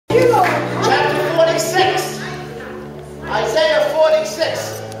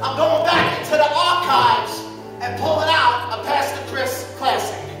going back into the archives and pulling out a Pastor Chris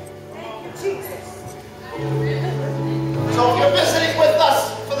classic. Thank you, Jesus. So if you're visiting with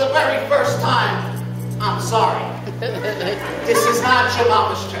us for the very first time, I'm sorry. This is not your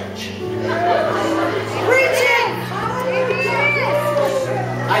mama's church. Preaching!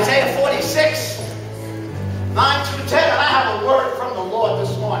 Isaiah 46, 9 through 10, and I have a word from the Lord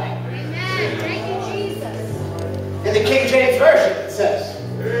this morning. Amen. Thank you, Jesus. In the King James Version, it says,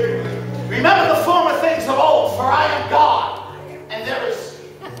 remember the former things of old, for I am God, and there is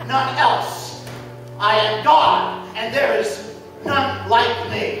none else. I am God, and there is none like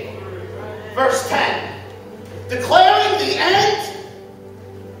me. Verse 10, declaring the end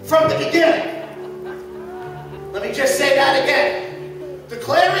from the beginning. Let me just say that again.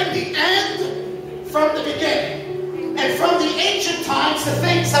 Declaring the end from the beginning. And from the ancient times, the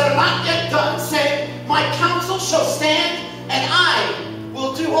things that are not yet done, saying, my counsel shall stand, and I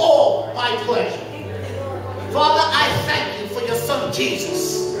will do all my pleasure. Father, I thank you for your Son,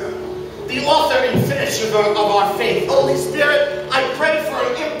 Jesus, the author and finisher of our faith. Holy Spirit, I pray for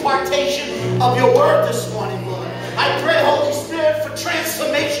an impartation of your word this morning, Lord. I pray, Holy Spirit, for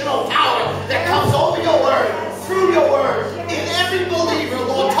transformational power that comes over your word, through your word, in every believer,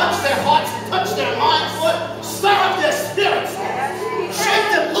 Lord. Touch their hearts, touch their minds, Lord. Stir up their spirits, Lord.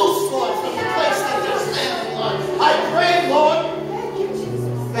 Shake them loose, Lord, from the place that they're standing, Lord. I pray, Lord,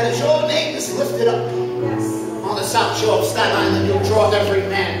 that as your name is lifted up on the south shore of Staten Island, you'll draw every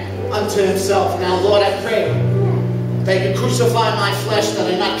man unto himself. Now, Lord, I pray that you crucify my flesh, that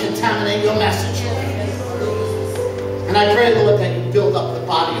I not contaminate your message, Lord. And I pray, Lord, that you build up the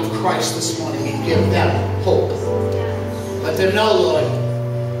body of Christ this morning and give them hope. Let them know, Lord,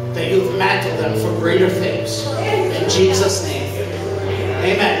 that you've mantled them for greater things. In Jesus' name.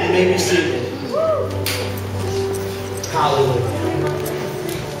 Amen. You may be seated. Hallelujah.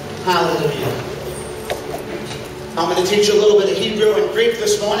 Hallelujah. I'm going to teach you a little bit of Hebrew and Greek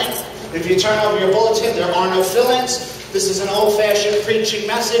this morning. If you turn over your bulletin, there are no fill-ins. This is an old-fashioned preaching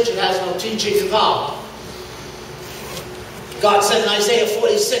message. It has no teaching involved. God said in Isaiah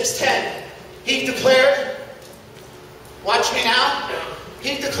 46:10, He declared, watch me now,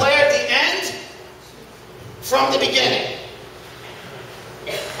 He declared the end from the beginning.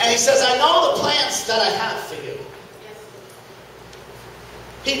 And He says, I know the plans that I have for you.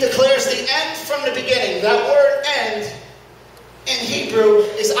 He declares the end from the beginning. That word end in Hebrew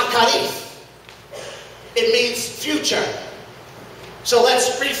is akarith. It means future. So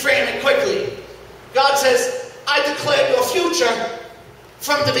let's reframe it quickly. God says, I declare your future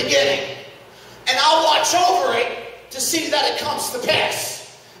from the beginning. And I'll watch over it to see that it comes to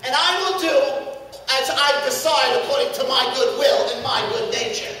pass. And I will do as I decide according to my good will and my good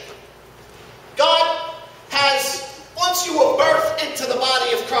nature. God has, once you were birthed into the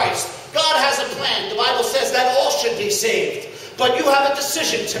body of Christ, God has a plan. The Bible says that all should be saved. But you have a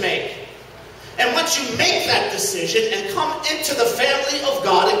decision to make. And once you make that decision and come into the family of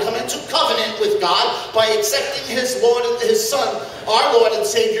God and come into covenant with God by accepting His Lord and His Son, our Lord and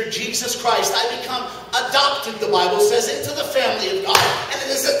Savior, Jesus Christ, I become adopted, the Bible says, into the family of God. And it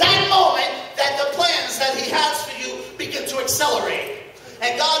is at that moment that the plans that He has for you begin to accelerate.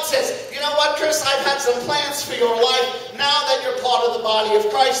 And God says, you know what, Chris, I've had some plans for your life. Now that you're part of the body of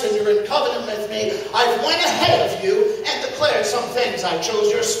Christ and you're in covenant with me, I've went ahead of you and declared some things. I chose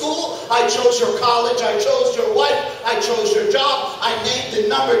your school. I chose your college. I chose your wife. I chose your job. I named and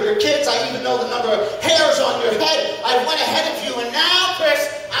numbered your kids. I even know the number of hairs on your head. I went ahead of you. And now, Chris,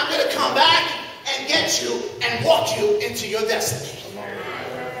 I'm going to come back and get you and walk you into your destiny.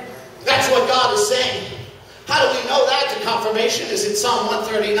 That's what God is saying. How do we know that? The confirmation is in Psalm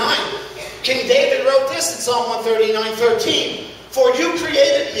 139. King David wrote this in Psalm 139:13. For you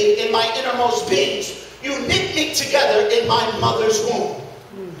created me in my innermost beings. You knit me together in my mother's womb.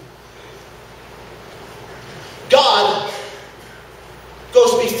 God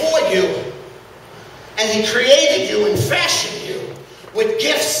goes before you and He created you and fashioned you with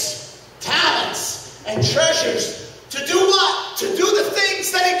gifts, talents, and treasures to do what? To do the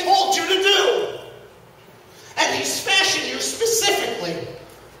things that He called you to do. And He's fashioned you specifically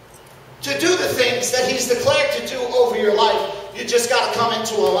to do the things that He's declared to do over your life. You just got to come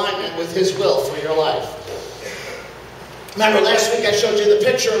into alignment with His will for your life. Remember last week I showed you the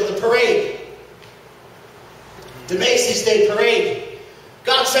picture of the parade. The Macy's Day Parade.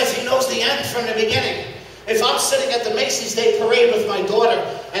 God says He knows the end from the beginning. If I'm sitting at the Macy's Day Parade with my daughter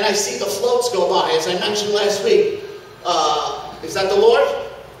and I see the floats go by, as I mentioned last week, is that the Lord?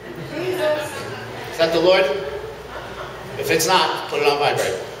 Is that the Lord? If it's not, put it on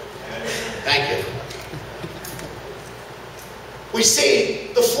vibrate. Thank you. We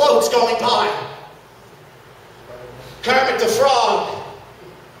see the floats going by. Kermit the Frog,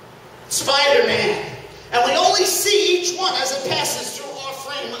 Spider-Man. And we only see each one as it passes through our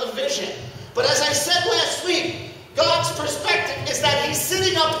frame of vision. But as I said last week, God's perspective is that He's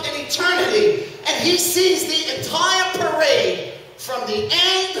sitting up in eternity and He sees the entire parade from the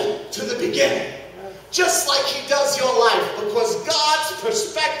end to the beginning. Just like He does your life, because God's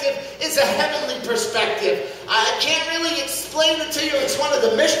perspective is a heavenly perspective. I can't really explain it to you. It's one of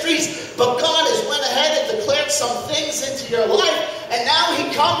the mysteries, but God has went ahead and declared some things into your life, and now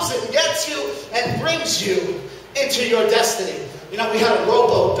He comes and gets you and brings you into your destiny. You know, we had a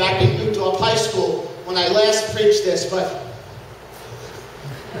rowboat back in New Dorp High School when I last preached this, but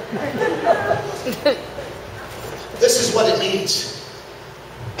this is what it means.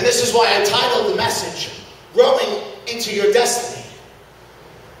 And this is why I titled the message, Rowing into Your Destiny.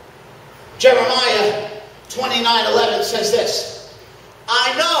 Jeremiah 29:11 says this,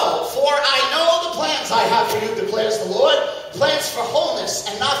 I know the plans I have for you, declares the Lord, plans for wholeness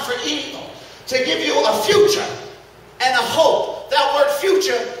and not for evil, to give you a future and a hope. That word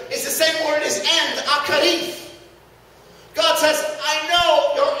future is the same word as end, akarif. God says, I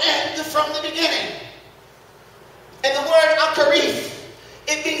know your end from the beginning. And the word akarif,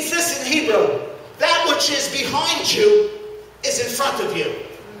 it means this in Hebrew. That which is behind you is in front of you.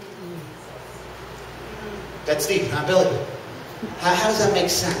 That's deep, huh, Billy? How does that make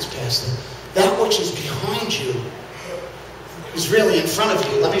sense, Pastor? That which is behind you is really in front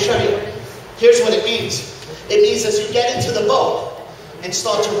of you. Let me show you. Here's what it means. It means as you get into the boat and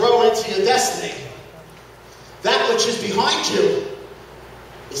start to row into your destiny, that which is behind you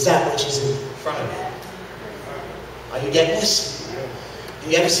is that which is in front of you. Are you getting this?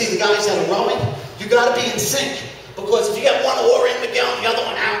 You ever see the guys that are rowing? You got to be in sync. Because if you get one oar in, Miguel, and the other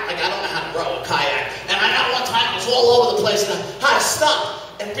one out, like I don't know how to row a kayak. And I know one time I was all over the place and I had to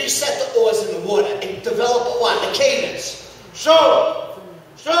stop and reset the oars in the water and develop a what? A cadence. Stroke,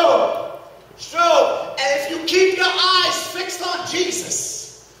 stroke, stroke. And if you keep your eyes fixed on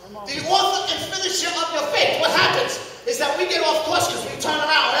Jesus, the author and finisher of your faith, what happens is that we get off course because we turn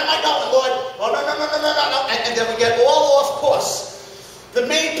around. Where am I going, Lord? Oh, no. And then we get all off course. The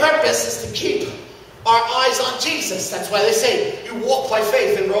main purpose is to keep our eyes on Jesus. That's why they say you walk by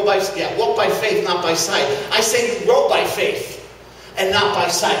faith and row by sight. Yeah, walk by faith, not by sight. I say you row by faith and not by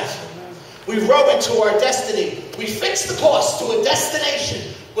sight. We row into our destiny. We fix the course to a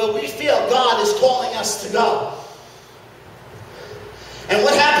destination where we feel God is calling us to go. And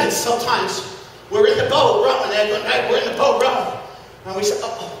what happens sometimes? We're in the boat rowing, and we're in the boat rowing, and we say,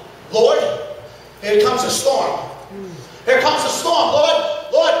 oh, Lord, here comes a storm. Here comes a storm, Lord,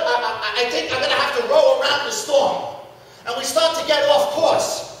 I think I'm going to have to row around the storm. And we start to get off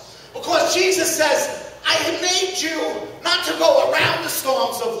course. Because Jesus says, I have made you not to go around the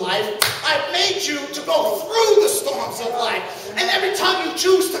storms of life. I've made you to go through the storms of life. And every time you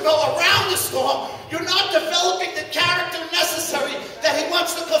choose to go around the storm, you're not developing the character necessary that He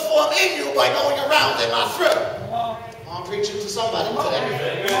wants to perform in you by going around and not through. I'm preaching to somebody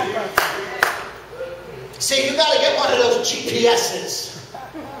today. See, you got to get one of those GPSs,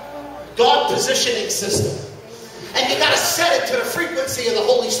 God positioning system, and you got to set it to the frequency of the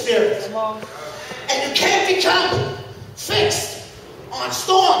Holy Spirit. And you can't become fixed on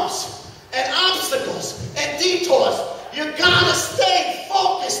storms and obstacles and detours. You got to stay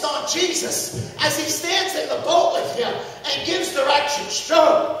focused on Jesus as He stands in the boat with you and gives direction.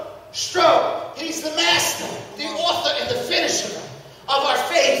 Stroke, stroke. He's the master, the author, and the finisher of our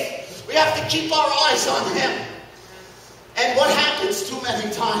faith. We have to keep our eyes on Him. And what happens too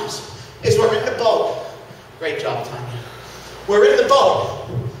many times is we're in the boat. Great job, Tanya. We're in the boat.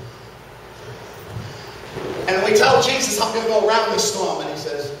 And we tell Jesus, I'm going to go around this storm. And He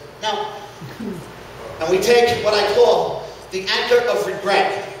says, no. And we take what I call the anchor of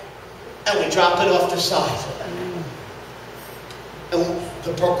regret. And we drop it off the side. And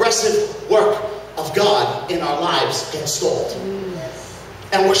the progressive work of God in our lives gets stalled.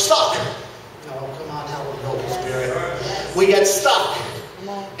 And we're stuck. Oh, come on, help me, Holy Spirit. We get stuck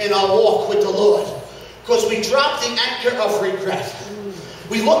in our walk with the Lord because we drop the anchor of regret.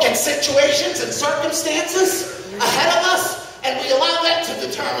 We look at situations and circumstances ahead of us and we allow that to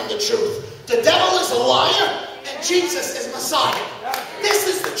determine the truth. The devil is a liar and Jesus is Messiah. This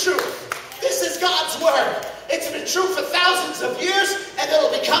is the truth. This is God's word. It's been true for thousands of years and it'll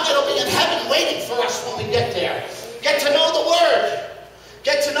be in heaven waiting for us when we get there. Get to know the word.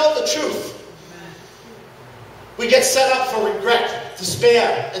 Get to know the truth. We get set up for regret,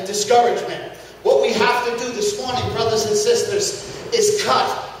 despair, and discouragement. What we have to do this morning, brothers and sisters, is cut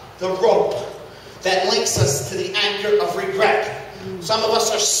the rope that links us to the anchor of regret. Some of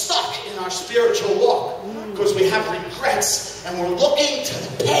us are stuck in our spiritual walk because we have regrets and we're looking to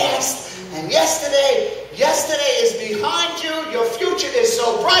the past. And yesterday is behind you. Your future is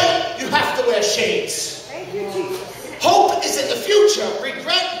so bright, you have to wear shades. Thank you, Jesus. Hope is in the future.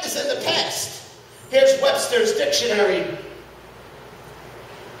 Regret is in the past. Here's Webster's dictionary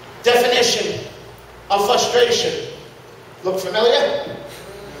definition of frustration. Look familiar?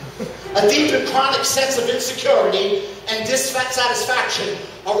 A deep and chronic sense of insecurity and dissatisfaction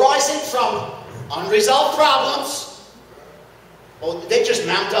arising from unresolved problems. Well, they just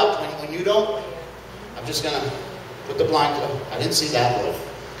mount up when you don't. I'm just going to put the blind up. I didn't see that word.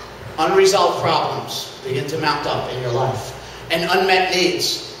 Unresolved problems begin to mount up in your life. And unmet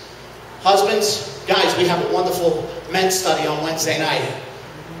needs. Husbands, guys, we have a wonderful men's study on Wednesday night.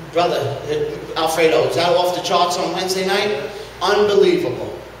 Brother, Alfredo, is that off the charts on Wednesday night?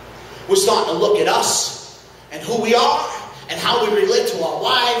 Unbelievable. We're starting to look at us and who we are and how we relate to our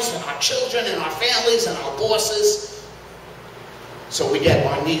wives and our children and our families and our bosses. So we get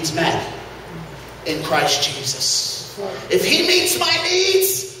our needs met in Christ Jesus. If He meets my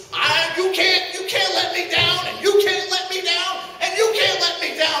needs, you can't let me down, and you can't let me down, and you can't let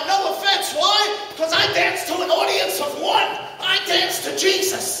me down. No offense. Why? Because I dance to an audience of one. I dance to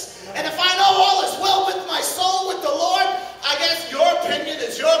Jesus. And if I know all is well with my soul, with the Lord, I guess your opinion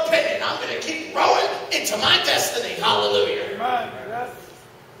is your opinion. I'm going to keep growing into my destiny. Hallelujah. Amen.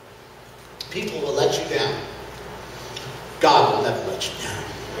 People will let you down. God will never let you down.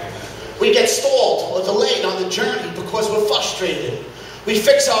 We get stalled or delayed on the journey because we're frustrated. We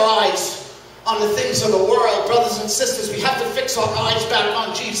fix our eyes on the things of the world. Brothers and sisters, we have to fix our eyes back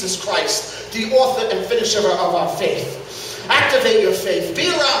on Jesus Christ, the author and finisher of our faith. Activate your faith. Be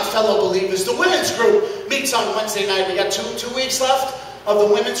around fellow believers. The women's group meets on Wednesday night. We got two weeks left of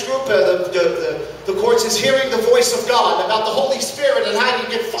the women's group. The course is hearing the voice of God about the Holy Spirit and how you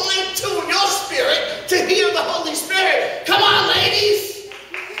can fine-tune your spirit to hear the Holy Spirit. Come on, ladies.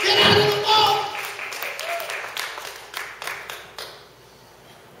 Get out of the boat.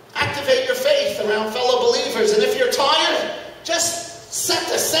 Activate your faith around fellow believers. And if you're tired, just set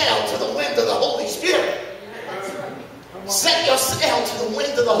the sail to the wind of the Holy Spirit. Set your sail to the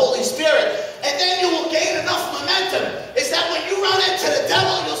wind of the Holy Spirit. And then you will gain enough momentum. Is that when you run into the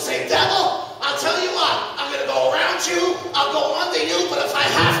devil, you'll say, devil, I'll tell you what, I'm going to go around you, I'll go under you, but if I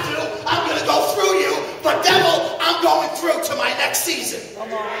have to, I'm going to go through you. But devil, I'm going through to my next season.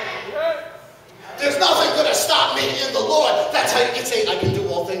 There's nothing going to stop me in the Lord. That's how you can say, I can do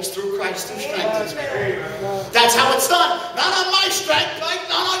all things through Christ who strengthens me. That's how it's done. Not on my strength,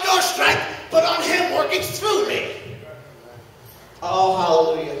 not on your strength, but on Him working through me. Oh,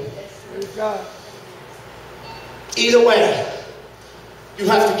 hallelujah. Either way, you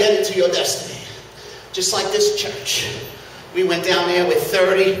have to get into your destiny. Just like this church. We went down there with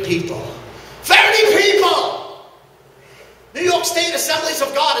 30 people. 30 people! New York State Assemblies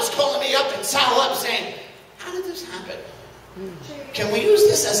of God is calling me up and saddle up saying, how did this happen? Can we use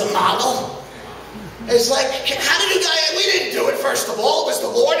this as a model? It's like, how did you guys, we didn't do it first of all. It was the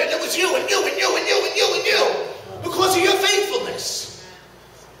Lord and it was you and you and you and you and you and you. Because of your faithfulness.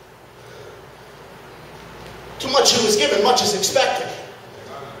 Too much who is given, much is expected.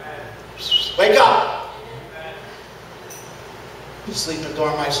 Wake up. You're sleeping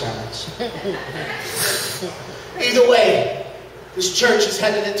during my sermons. Either way, this church is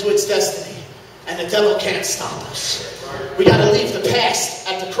headed into its destiny, and the devil can't stop us. We got to leave the past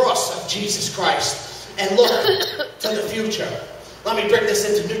at the cross of Jesus Christ and look to the future. Let me bring this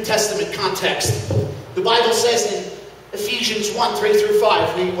into New Testament context. The Bible says in Ephesians 1, 3 through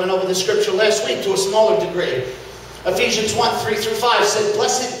 5, we went over the scripture last week to a smaller degree. Ephesians 1, 3 through 5 said,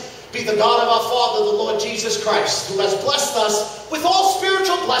 blessed be the God of our Father, the Lord Jesus Christ, who has blessed us with all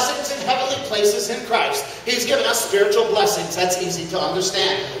spiritual blessings in heavenly places in Christ. He's given us spiritual blessings. That's easy to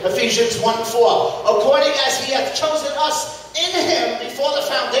understand. Ephesians 1, 4. According as He hath chosen us in Him before the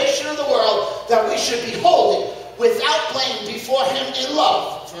foundation of the world, that we should be holy, without blame before Him in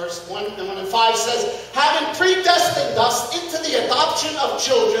love. Verse 1 and 5 says, having predestined us into the adoption of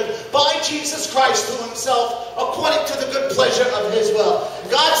children by Jesus Christ to Himself, according to the good pleasure of His will.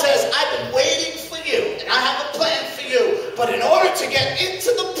 God says, I've been waiting for you, and I have a plan for you. But in order to get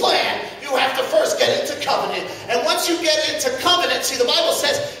into the plan, you have to first get into covenant. And once you get into covenant, see, the Bible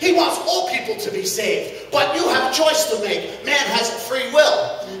says He wants all people to be saved. But you have a choice to make. Man has a free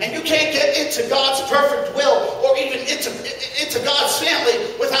will. And you can't get into God's perfect will or even into God's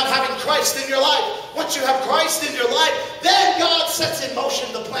family without having Christ in your life. Once you have Christ in your life, then God sets in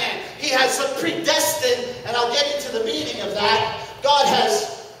motion the plan. He has predestined, and I'll get into the meaning of that. God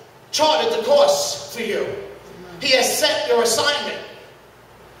has charted the course for you. He has set your assignment.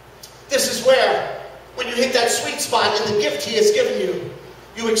 This is where, when you hit that sweet spot in the gift He has given you,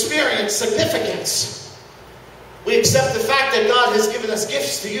 you experience significance. We accept the fact that God has given us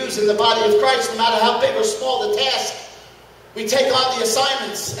gifts to use in the body of Christ, no matter how big or small the task. We take on the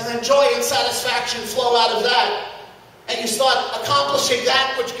assignments, and then joy and satisfaction flow out of that. And you start accomplishing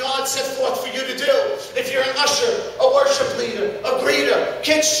that which God set forth for you to do. If you're an usher, a worship leader, a greeter,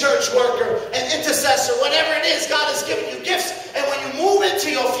 kids church worker, an intercessor, whatever it is, God has given you gifts. And when you move into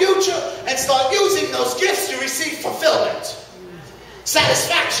your future and start using those gifts, you receive fulfillment.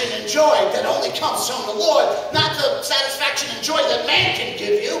 Satisfaction and joy that only comes from the Lord, not the satisfaction and joy that man can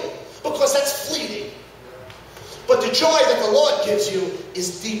give you, because that's fleeting. But the joy that the Lord gives you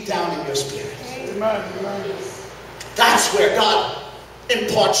is deep down in your spirit. Amen. That's where God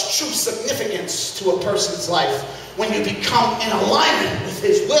imparts true significance to a person's life, when you become in alignment with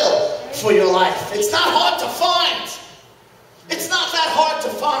His will for your life. It's not hard to find. It's not that hard to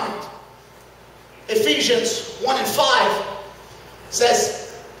find. Ephesians 1 and 5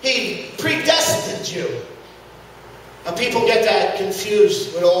 says He predestined you. Now people get that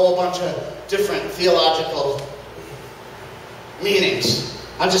confused with a whole bunch of different theological meanings.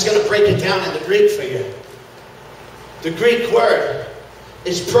 I'm just going to break it down in the Greek for you. The Greek word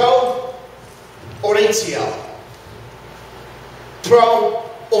is pro-oratio.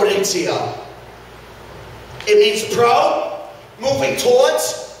 Pro-oratio. It means pro, moving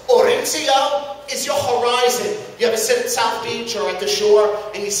towards. Oratio is your horizon. You ever sit at South Beach or at the shore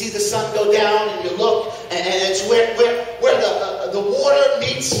and you see the sun go down and you look and it's where the water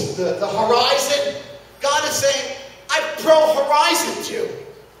meets the horizon? God is saying, I've pro-horizoned you.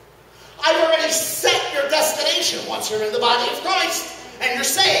 I've already set your destination once you're in the body of Christ and you're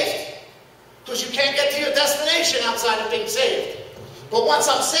saved. Because you can't get to your destination outside of being saved. But once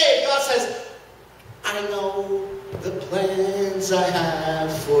I'm saved, God says, I know the plans I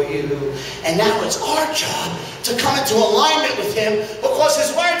have for you. And now it's our job to come into alignment with Him, because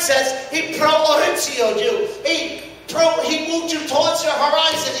His Word says He pro-oratioed you. He moved you towards your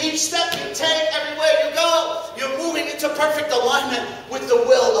horizon. Each step you take, everywhere you go, you're moving into perfect alignment with the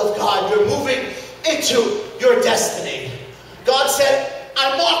will of God. You're moving into your destiny. God said,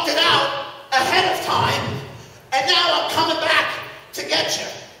 I marked it out ahead of time, and now I'm coming back to get you.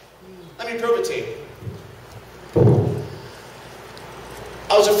 Let me prove it to you.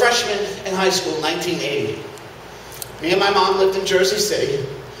 I was a freshman in high school in 1980. Me and my mom lived in Jersey City.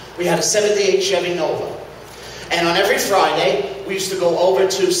 We had a 78 Chevy Nova. And on every Friday, we used to go over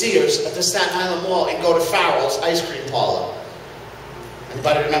to Sears at the Staten Island Mall and go to Farrell's Ice Cream Parlor.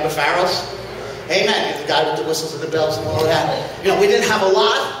 Anybody remember Farrell's? Amen. The guy with the whistles and the bells and all of that. You know, we didn't have a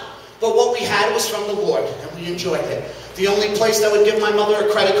lot, but what we had was from the Lord, and we enjoyed it. The only place that would give my mother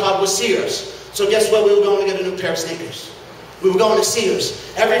a credit card was Sears. So guess where we were going to get a new pair of sneakers? We were going to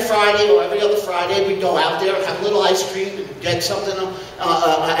Sears. Every Friday or every other Friday, we'd go out there and have a little ice cream and get something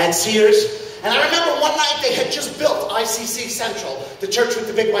at Sears. And I remember one night they had just built ICC Central, the church with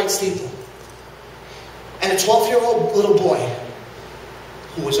the big white steeple. And a 12-year-old little boy,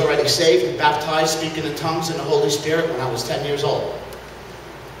 who was already saved and baptized, speaking in tongues in the Holy Spirit when I was 10 years old.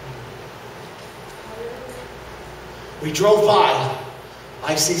 We drove by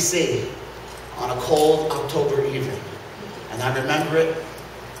ICC on a cold October evening. And I remember it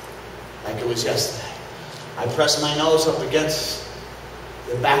like it was yesterday. I pressed my nose up against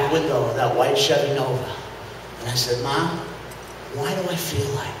the back window of that white Chevy Nova. And I said, Mom, why do I feel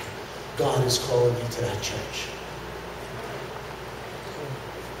like God is calling me to that church?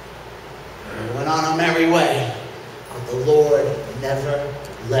 And I went on a merry way. But the Lord never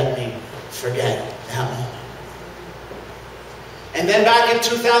let me forget that moment. And then back in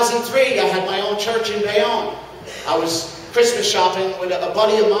 2003, I had my own church in Bayonne. I was Christmas shopping with a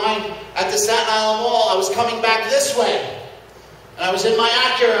buddy of mine at the Staten Island Mall. I was coming back this way. And I was in my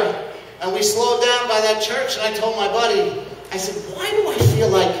Acura. And we slowed down by that church. And I told my buddy, I said, why do I feel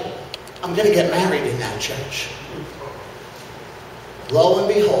like I'm going to get married in that church? Lo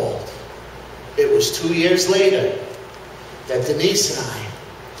and behold, it was 2 years later that Denise and I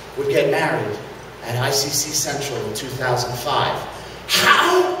would get married at ICC Central in 2005.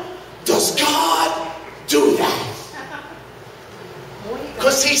 How does God do that?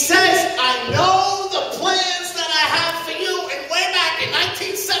 Because He says, I know the plans that I have for you. And way back in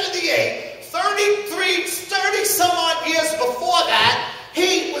 1978, 30 some odd years before that,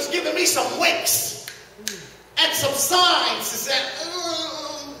 He was giving me some winks and some signs to say,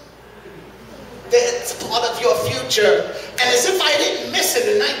 that's part of your future. And as if I didn't miss it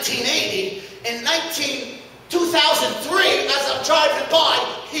in 1980, in 2003, as I'm driving by,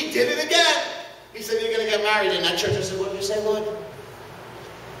 He did it again. He said, you're going to get married in that church. I said, what did you say, Lord?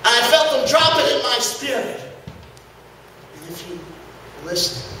 And I felt them drop it in my spirit. And if you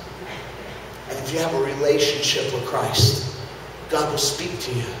listen, and if you have a relationship with Christ, God will speak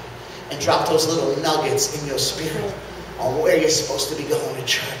to you and drop those little nuggets in your spirit on where you're supposed to be going to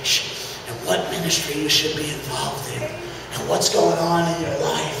church and what ministry you should be involved in and what's going on in your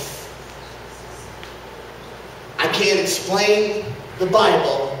life. I can't explain the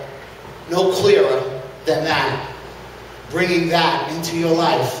Bible no clearer than that. Bringing that into your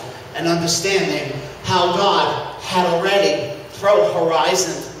life and understanding how God had already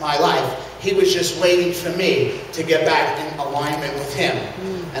horizoned my life. He was just waiting for me to get back in alignment with Him.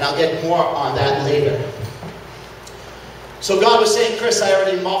 And I'll get more on that later. So God was saying, Chris, I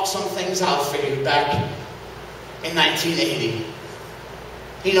already marked some things out for you back in 1980.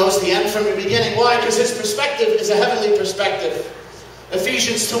 He knows the end from the beginning. Why? Because His perspective is a heavenly perspective.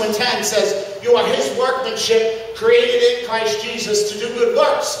 Ephesians 2:10 says, you are His workmanship, created in Christ Jesus to do good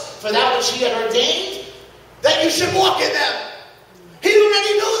works, for that which He had ordained, that you should walk in them. He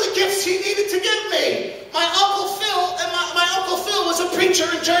already knew the gifts He needed to give me. My Uncle Phil was a preacher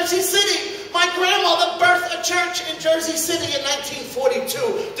in Jersey City. My grandmother birthed a church in Jersey City in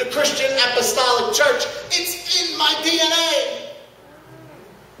 1942, the Christian Apostolic Church. It's in my DNA.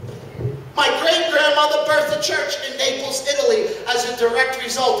 My great-grandmother birthed a church in Naples, Italy, as a direct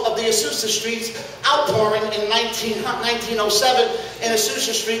result of the Azusa Street outpouring in 1907 in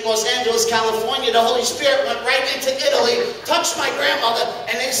Azusa Street, Los Angeles, California. The Holy Spirit went right into Italy, touched my grandmother,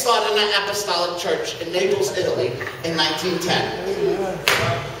 and they started an apostolic church in Naples, Italy in 1910.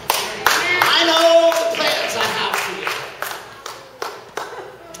 I know the plans I have for you.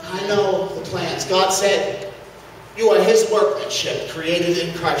 I know the plans. God said, you are His workmanship, created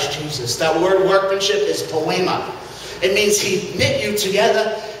in Christ Jesus. That word workmanship is poema. It means He knit you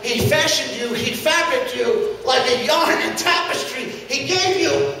together. He fashioned you. He fabricated you like a yarn and tapestry. He gave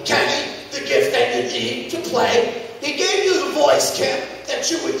you, Kenny, the gift that you need to play. He gave you the voice, Kim, that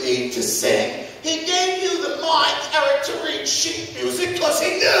you would need to sing. He gave you the mind, Eric, to read sheet music because He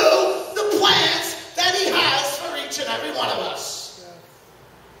knew the plans that He has for each and every one of us.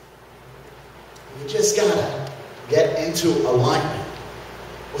 You just gotta get into alignment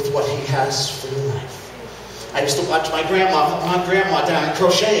with what He has for your life. I used to watch my grandma down in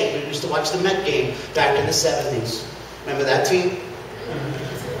Crochet. We used to watch the Met game back in the 70s. Remember that team?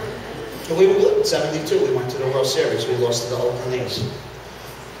 We were good in 72. We went to the World Series. We lost to the Oakland A's.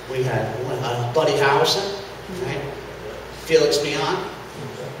 We had Buddy Harrison, right? Felix Mian,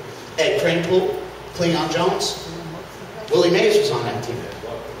 Ed Kranepool, Cleon Jones. Willie Mays was on that team.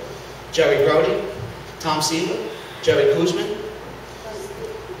 Jerry Brody, Tom Seaver, Jerry Kuzman.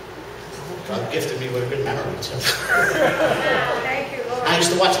 God gifted me with a good memory, too. Thank you, Lord. I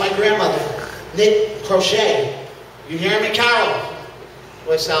used to watch my grandmother knit crochet. You hear me, Carol?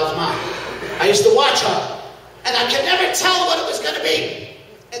 Where's Sal's mom? I used to watch her, and I could never tell what it was going to be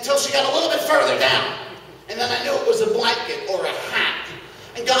until she got a little bit further down. And then I knew it was a blanket or a hat.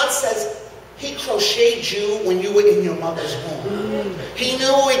 And God says, He crocheted you when you were in your mother's womb. He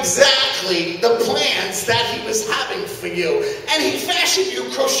knew exactly the plans that He was having for you. And He fashioned you,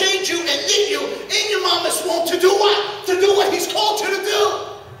 crocheted you, and knit you in your mama's womb to do what? To do what He's called you to do.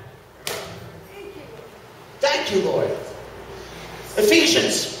 Thank you, Lord.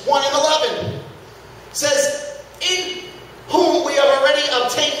 Ephesians 1:11 says, in whom we have already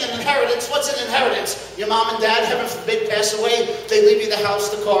obtained an inheritance. What's an inheritance? Your mom and dad, heaven forbid, pass away. They leave you the house,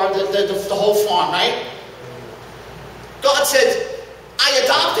 the car, the whole farm, right? God said, I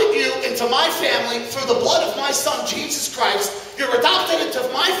adopted you into my family through the blood of my Son, Jesus Christ. You're adopted into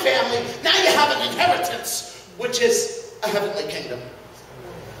my family. Now you have an inheritance, which is a heavenly kingdom.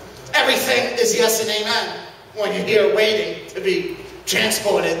 Everything is yes and amen when you're here waiting to be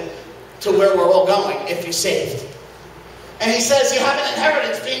transported to where we're all going if you're saved. And He says you have an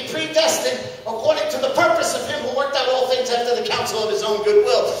inheritance being predestined according to the purpose of Him who worked out all things after the counsel of His own good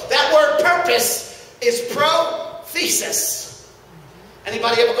will. That word purpose is prothesis.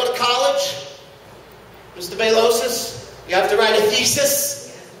 Anybody ever go to college? Mr. Bailosis? You have to write a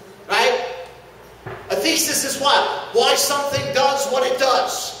thesis, right? A thesis is what? Why something does what it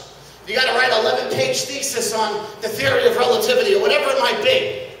does. You got to write an 11-page thesis on the theory of relativity or whatever it might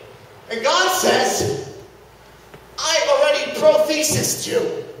be. And God says, I already prothesised you.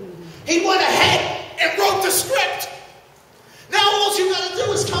 He went ahead and wrote the script. Now all you got to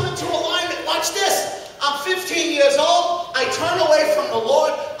do is come into alignment. Watch this. I'm 15 years old. I turn away from the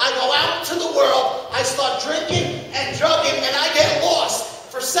Lord. I go out into the world. I start drinking and drugging, and I get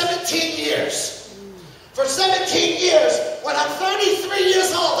lost for 17 years. For 17 years, when I'm 33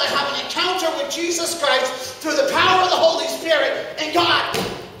 years old, I have an encounter with Jesus Christ through the power of the Holy Spirit, and God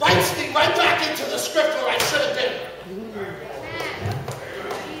writes me right back into the script where I should have been.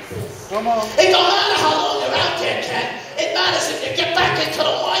 Come on. It don't matter how long you're out there, Ken. It matters if you get back into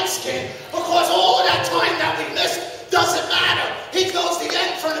the wineskin, because all of that time that we missed doesn't matter. He knows the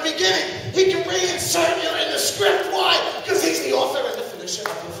end from the beginning. He can reinsert you in the script. Why? Because he's the author and the finisher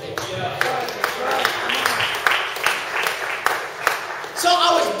of your faith. So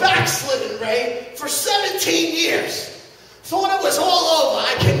I was backslidden, Ray, for 17 years. Thought it was all over.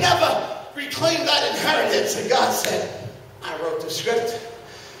 I can never reclaim that inheritance. And God said, I wrote the script.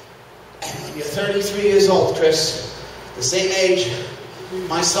 And when you're 33 years old, Chris, the same age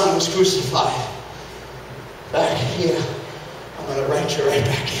my son was crucified, back here, I'm going to write you right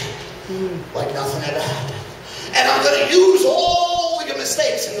back in, like nothing ever happened. And I'm going to use all your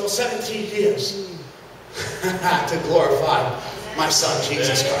mistakes in those 17 years to glorify my son,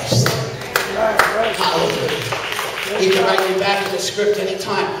 Jesus Christ. Hallelujah. He can write me back in the script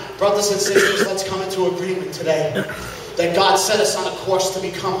anytime. Brothers and sisters, let's come into agreement today that God set us on a course to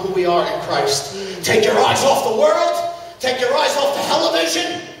become who we are in Christ. Take your eyes off the world. Take your eyes off the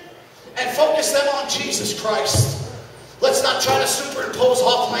television. And focus them on Jesus Christ. Let's not try to superimpose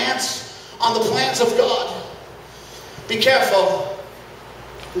our plans on the plans of God. Be careful,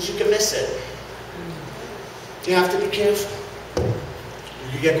 because you can miss it. You have to be careful.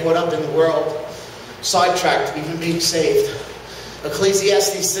 You get caught up in the world, sidetracked, even being saved.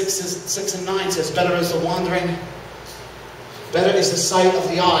 Ecclesiastes 6 and 9 says, better is the sight of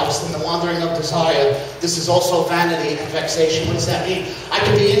the eyes than the wandering of desire. This is also vanity and vexation. What does that mean? I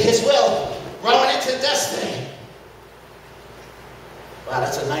can be in His will, growing into destiny. Wow,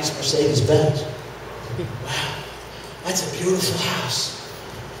 that's a nice Mercedes-Benz. Wow, that's a beautiful house.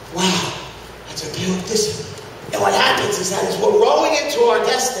 Wow, that's a beautiful... And what happens is that as we're growing into our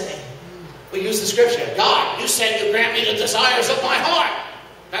destiny, we use the scripture. God, you said you grant me the desires of my heart.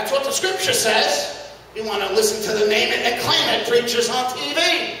 That's what the scripture says. You want to listen to the name it and claim it preachers on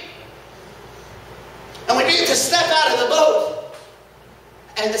TV. And we need to step out of the boat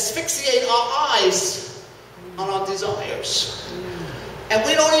and asphyxiate our eyes on our desires. And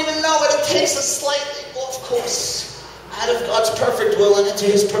we don't even know it. It takes us slightly off course out of God's perfect will and into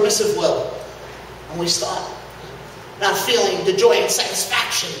His permissive will. And we start not feeling the joy and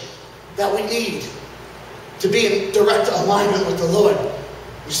satisfaction that we need to be in direct alignment with the Lord.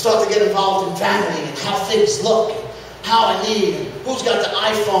 You start to get involved in vanity and how things look, and how I need, and who's got the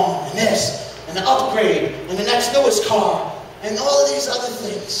iPhone, and this, and the upgrade, and the next newest car, and all of these other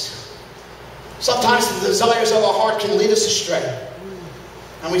things. Sometimes the desires of our heart can lead us astray.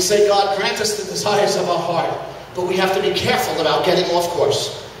 And we say, God, grant us the desires of our heart. But we have to be careful about getting off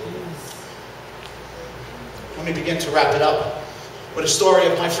course. Let me begin to wrap it up with a story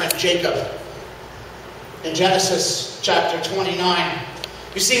of my friend Jacob. In Genesis chapter 29,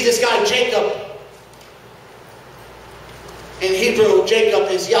 you see this guy Jacob. In Hebrew,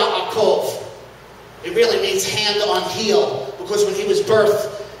 Jacob is Yaakov. It really means hand on heel, because when he was birthed,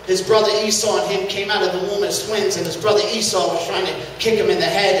 his brother Esau and him came out of the womb as twins, and his brother Esau was trying to kick him in the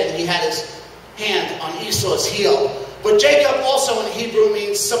head, and he had his hand on Esau's heel. But Jacob also in Hebrew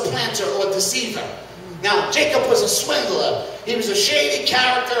means supplanter or deceiver. Now, Jacob was a swindler. He was a shady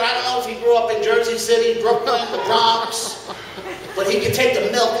character. I don't know if he grew up in Jersey City, Brooklyn, the Bronx, but he could take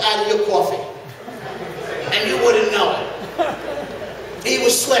the milk out of your coffee, and you wouldn't know it. He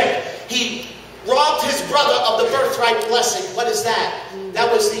was slick. He robbed his brother of the birthright blessing. What is that?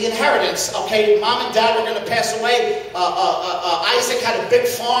 That was the inheritance. Okay, mom and dad were going to pass away. Isaac had a big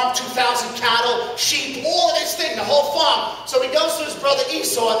farm, 2,000 cattle, sheep, all of this thing, the whole farm. So he goes to his brother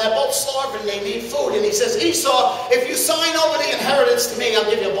Esau, and they're both starving. They need food. And he says, Esau, if you sign over the inheritance to me, I'll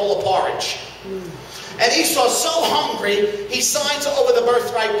give you a bowl of porridge. And Esau's so hungry, he signs over the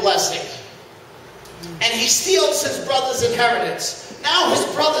birthright blessing. And he steals his brother's inheritance. Now his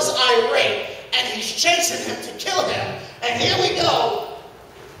brother's irate, and he's chasing him to kill him. And here we go.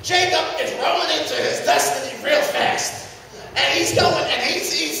 Jacob is rolling into his destiny real fast. And he's going, and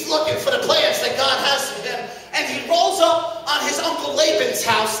he's looking for the plans that God has for him. And he rolls up on his Uncle Laban's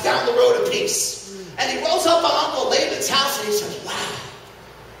house down the road a piece. And he rolls up on Uncle Laban's house, and he says, wow,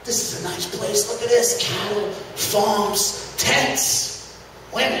 this is a nice place. Look at this. Cattle, farms, tents,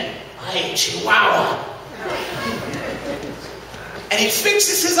 women. Hey, Chihuahua. And he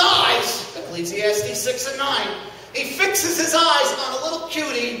fixes his eyes, Ecclesiastes 6 and 9, he fixes his eyes on a little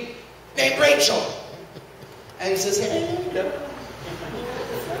cutie named Rachel. And he says, hey,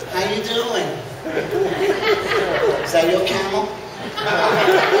 how you doing? Is that your camel?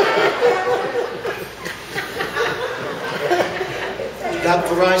 got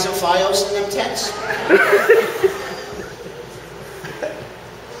Verizon Fios in them tents?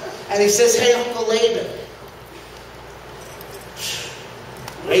 And he says, hey, Uncle Laban,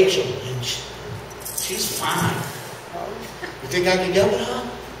 Rachel, she's fine. You think I can get with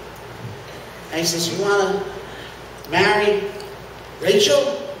her? And he says, you want to marry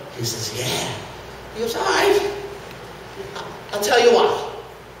Rachel? He says, yeah. He goes, all right. I'll tell you what.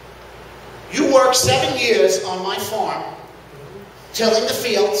 You work 7 years on my farm, tilling the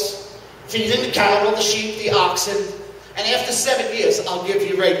fields, feeding the cattle, the sheep, the oxen, and after 7 years, I'll give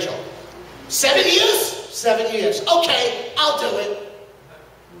you Rachel. 7 years? 7 years. Okay, I'll do it.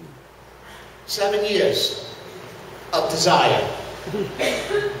 7 years of desire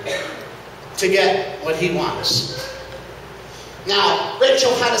to get what he wants. Now,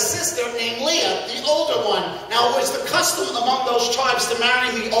 Rachel had a sister named Leah, the older one. Now, it was the custom among those tribes to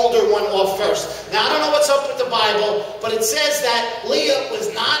marry the older one off first. Now, I don't know what's up with the Bible, but it says that Leah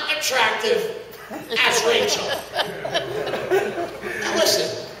was not attractive as Rachel. Now,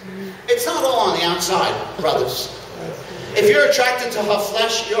 listen, it's not all on the outside, brothers. If you're attracted to her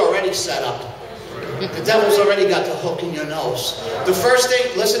flesh, you're already set up. The devil's already got the hook in your nose. The first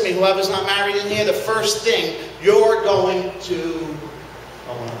thing, listen to me, whoever's not married in here, the first thing you're going to,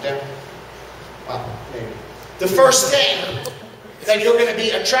 up there? Wow, maybe. The first thing that you're going to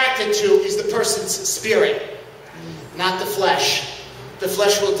be attracted to is the person's spirit, not the flesh. The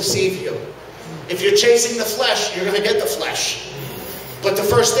flesh will deceive you. If you're chasing the flesh, you're going to get the flesh. But the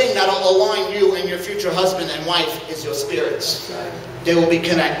first thing that'll align you and your future husband and wife is your spirits. They will be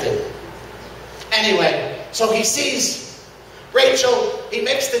connected. Anyway, so he sees Rachel. He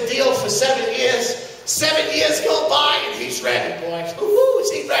makes the deal for 7 years. 7 years go by and he's ready, boys. Ooh,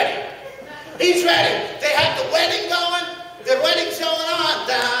 is he ready? He's ready. They have the wedding going. The wedding's going on.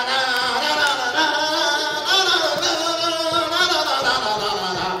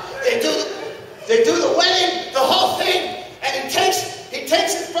 They do the wedding, the whole thing, and he takes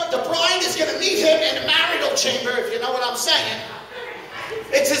the bride is going to meet him in the marital chamber, if you know what I'm saying.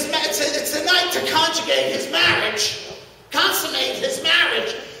 It's the night to conjugate his marriage, consummate his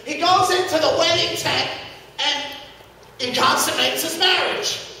marriage. He goes into the wedding tent and he consummates his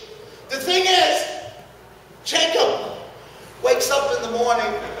marriage. The thing is, Jacob wakes up in the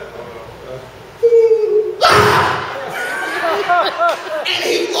morning and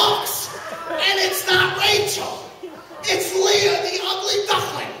he looks, and it's not Rachel. It's Leah, the ugly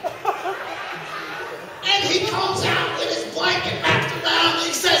duckling. And he comes out with his blanket wrapped around and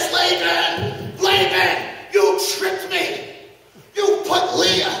he says, Laban, you tricked me. You put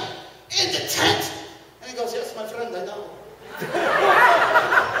Leah in the tent. And he goes, yes, my friend, I know.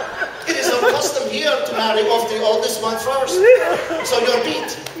 It is our custom here to marry off the oldest one first. So you're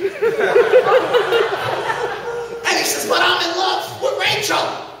beat. And he says, but I'm in love with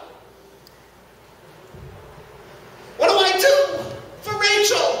Rachel. What do I do for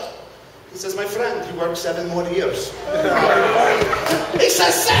Rachel? He says, my friend, you work 7 more years. He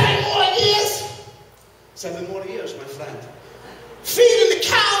says, 7 more years? 7 more years, my friend. Feeding the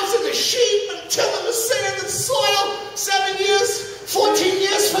cows and the sheep and tilling the sand and soil. 7 years, 14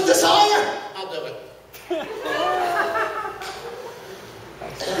 years for desire. I'll do it.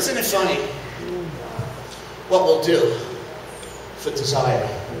 Isn't it funny what we'll do for desire?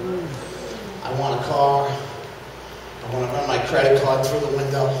 I want a car. I want to run my credit card through the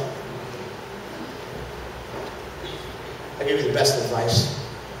window. I give you the best advice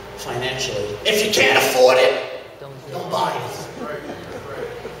financially. If you can't afford it, don't buy it.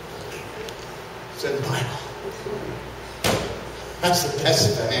 It's in the Bible. That's the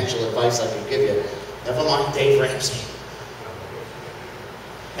best financial advice I can give you. Never mind Dave Ramsey.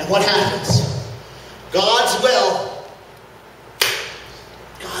 And what happens? God's will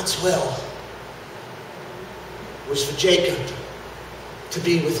was for Jacob to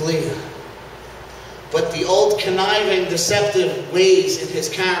be with Leah. But the old conniving, deceptive ways in his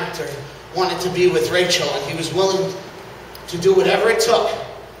character wanted to be with Rachel, and he was willing to do whatever it took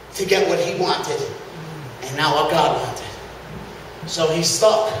to get what he wanted, and now what God wanted. So he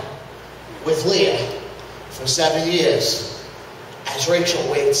stuck with Leah for 7 years as Rachel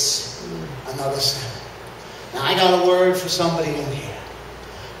waits another 7. Now I got a word for somebody in here.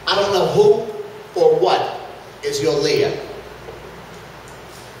 I don't know who or what is your Leah.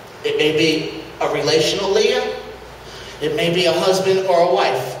 It may be a relational Leah. It may be a husband or a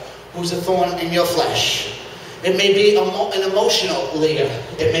wife who's a thorn in your flesh. It may be an emotional Leah.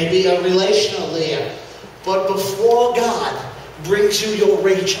 It may be a relational Leah. But before God brings you your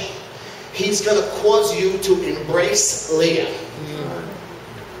Rachel, He's going to cause you to embrace Leah.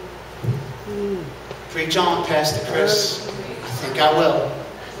 Preach on, Pastor Chris. I think I will.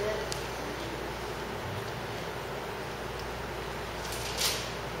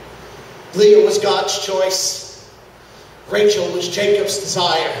 Leah was God's choice. Rachel was Jacob's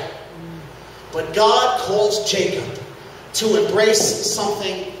desire. But God calls Jacob to embrace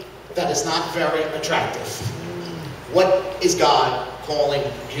something that is not very attractive. What is God calling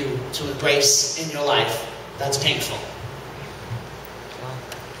you to embrace in your life that's painful?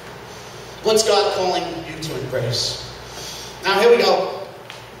 What's God calling you to embrace? Now here we go.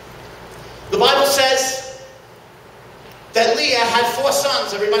 The Bible says that Leah had 4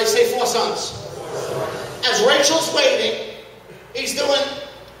 sons. Everybody say 4 sons. As Rachel's waiting, he's doing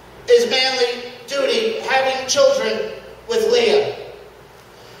his manly duty, having children with Leah.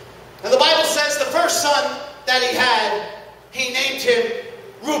 And the Bible says the first son that he had, he named him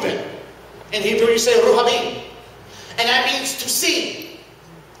Reuben. In Hebrew you say Ruhabim. And that means to see.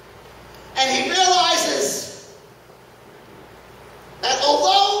 And he realizes that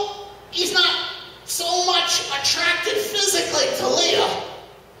although he's not so much attracted physically to Leah,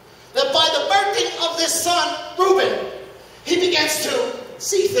 that by the birthing of this son, Reuben, he begins to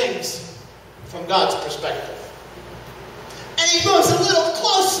see things from God's perspective. And he moves a little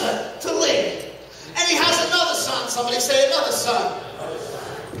closer to Leah. And he has another son. Somebody say another son.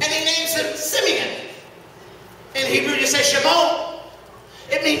 And he names him Simeon. In Hebrew you say Shimon.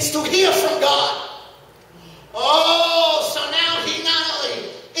 It means to hear from God. Oh, so now he not only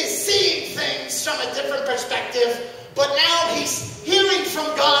is seeing things from a different perspective, but now he's hearing from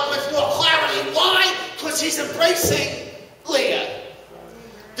God with more clarity. Why? Because he's embracing Leah.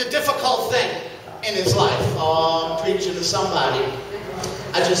 The difficult thing in his life. Oh, I'm preaching to somebody.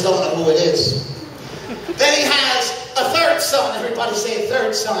 I just don't know who it is. Then he has a third son. Everybody say a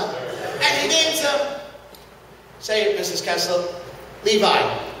third son. And he names him, say it, Mrs. Kessler,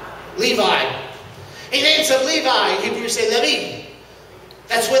 Levi. Levi. He names him Levi. In Hebrew you say Levi.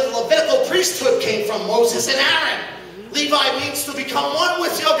 That's where the Levitical priesthood came from, Moses and Aaron. Levi means to become one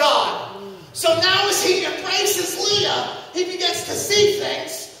with your God. So now as he embraces Leah, he begins to see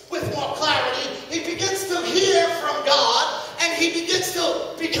things with more clarity. He begins to hear from God, and he begins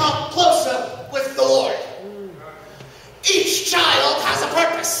to become closer with the Lord. Each child has a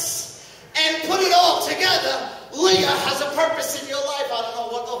purpose. And put it all together, Leah has a purpose in your life. I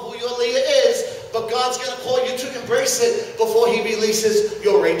don't know who your Leah is, but God's going to call you to embrace it before he releases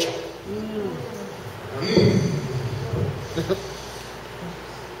your Rachel.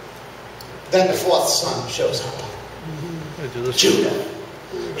 Then the fourth son shows up. Judah.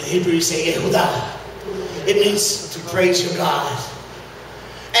 In Hebrew you say Yehudah. It means to praise your God.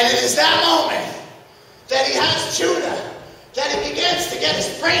 And it is that moment that he has Judah that he begins to get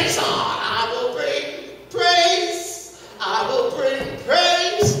his praise on. I will bring praise. I will bring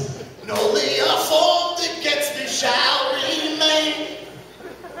praise. No Leah formed against me shall remain.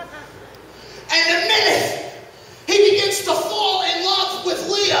 And the minute he begins to fall in love with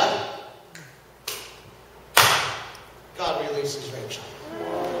Leah, God releases Rachel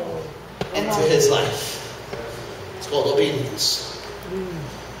into his life. It's called obedience.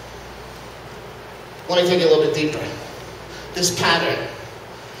 Let me take it a little bit deeper. This pattern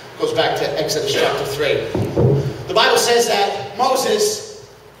goes back to Exodus chapter 3. The Bible says that Moses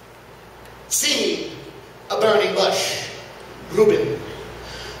seen a burning bush. Reuben.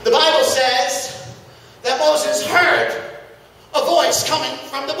 The Bible says that Moses heard a voice coming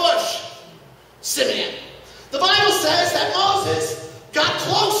from the bush. Simeon. The Bible says that Moses got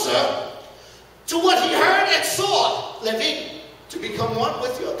closer to what he heard and saw. Levi, to become one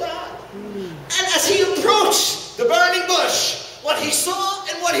with your God. And as he approached the burning bush, what he saw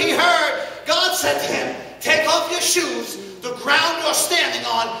and what he heard, God said to him, take off your shoes. The ground you're standing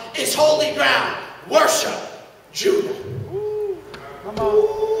on is holy ground. Worship Judah. Come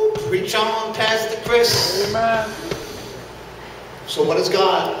on. Preach on, Pastor Chris. Amen. So what is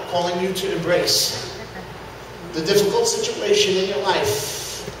God calling you to embrace? The difficult situation in your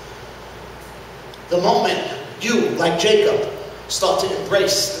life. The moment you, like Jacob, start to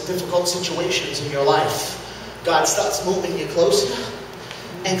embrace the difficult situations in your life, God starts moving you closer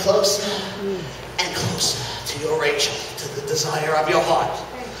and closer and closer to your Rachel, to the desire of your heart.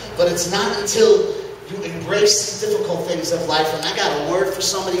 But it's not until you embrace the difficult things of life, and I got a word for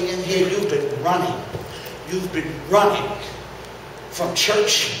somebody in here, you've been running. You've been running from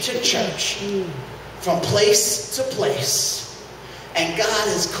church to church, from place to place. And God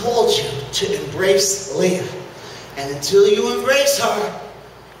has called you to embrace Leah. And until you embrace her,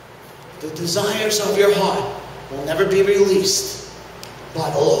 the desires of your heart will never be released by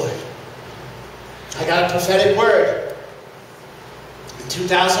the Lord. I got a prophetic word. In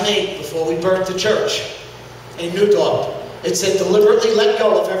 2008, before we birthed the church in New Dorp, It said deliberately let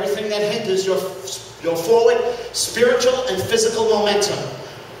go of everything that hinders your forward spiritual and physical momentum.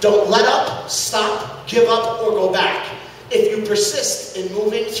 Don't let up, stop, give up, or go back. If you persist in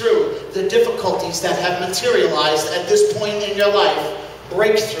moving through the difficulties that have materialized at this point in your life,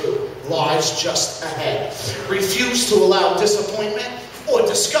 breakthrough lies just ahead. Refuse to allow disappointment or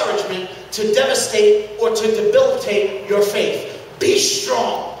discouragement to devastate or to debilitate your faith. Be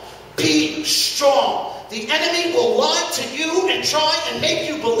strong. Be strong. The enemy will lie to you and try and make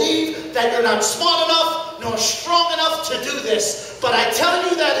you believe that you're not smart enough nor strong enough to do this. But I tell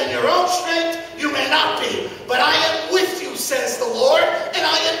you that in your own strength, you may not be. But I am with you, says the Lord, and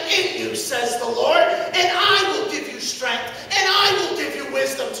I am in you, says the Lord, and I will give you strength, and I will give you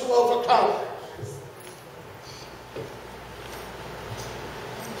wisdom to overcome.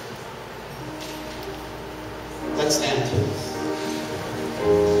 Let's stand.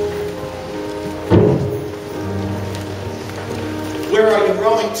 Where are you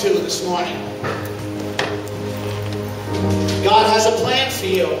growing to this morning? God has a plan for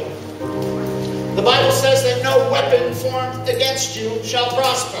you. The Bible says that no weapon formed against you shall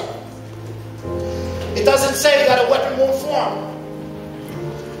prosper. It doesn't say that a weapon won't form.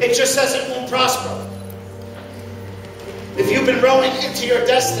 It just says it won't prosper. If you've been growing into your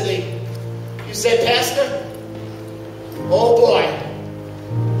destiny, you say, Pastor, oh boy,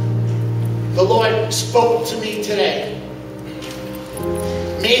 the Lord spoke to me today.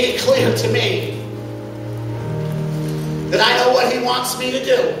 Made it clear to me that I know what He wants me to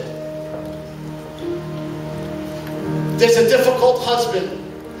do. There's a difficult husband.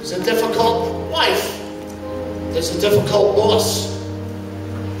 There's a difficult wife. There's a difficult boss.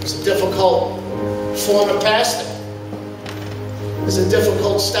 There's a difficult former pastor. There's a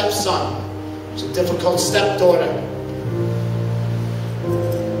difficult stepson. There's a difficult stepdaughter.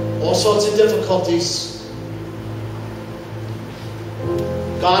 All sorts of difficulties.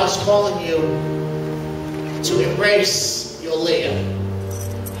 God is calling you to embrace your Leah.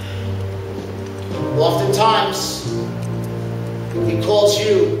 Oftentimes, He calls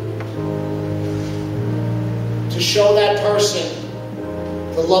you to show that person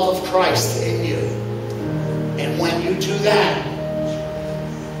the love of Christ in you. And when you do that,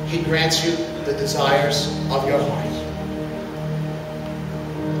 He grants you the desires of your heart.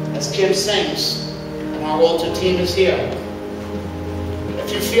 As Kim sings, and our altar team is here,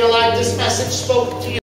 if you feel like this message spoke to you,